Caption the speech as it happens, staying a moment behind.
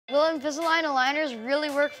Will Invisalign aligners really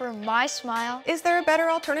work for my smile? Is there a better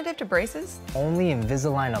alternative to braces? Only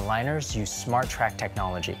Invisalign aligners use SmartTrack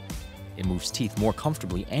technology. It moves teeth more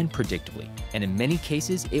comfortably and predictably, and in many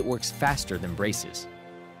cases, it works faster than braces.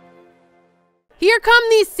 Here come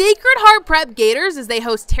the Sacred Heart Prep Gators as they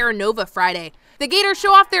host Terra Nova Friday. The Gators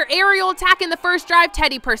show off their aerial attack in the first drive.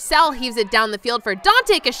 Teddy Purcell heaves it down the field for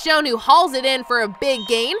DANTE, CACCHIONE, who hauls it in for a big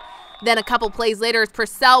gain. Then a couple plays later, it's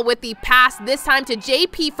Purcell with the pass, this time to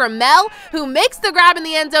J.P. FRIMEL, who makes the grab in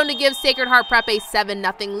the end zone to give Sacred Heart Prep a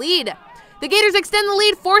 7-0 lead. The Gators extend the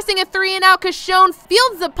lead, forcing a 3-and-out. CACCHIONE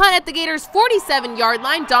fields the punt at the Gators' 47-yard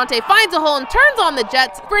line. DANTE finds a hole and turns on the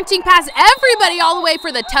Jets, sprinting past everybody all the way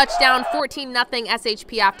for the touchdown. 14-0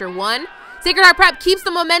 S.H.P after one. Sacred Heart Prep keeps the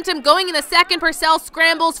momentum going in the second. Purcell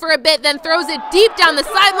scrambles for a bit, then throws it deep down the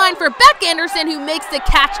sideline for BECK who makes the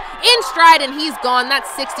catch in stride, and he's gone. That's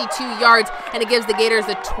 62 yards, and it gives the Gators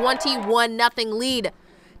a 21-0 lead.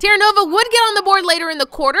 Terra Nova would get on the board later in the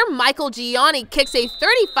quarter. Giannini kicks a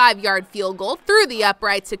 35-yard field goal through the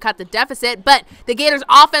uprights to cut the deficit, but the Gators'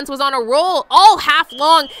 offense was on a roll all half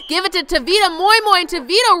long. Give it to Tavita Moy, and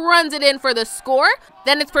Tavita runs it in for the score.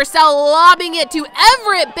 Then it's Purcell lobbing it to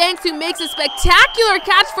Everett Banks, who makes a spectacular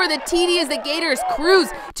catch for the TD as the Gators cruise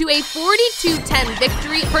to a 42-10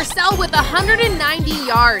 victory. Purcell with 190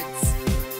 yards.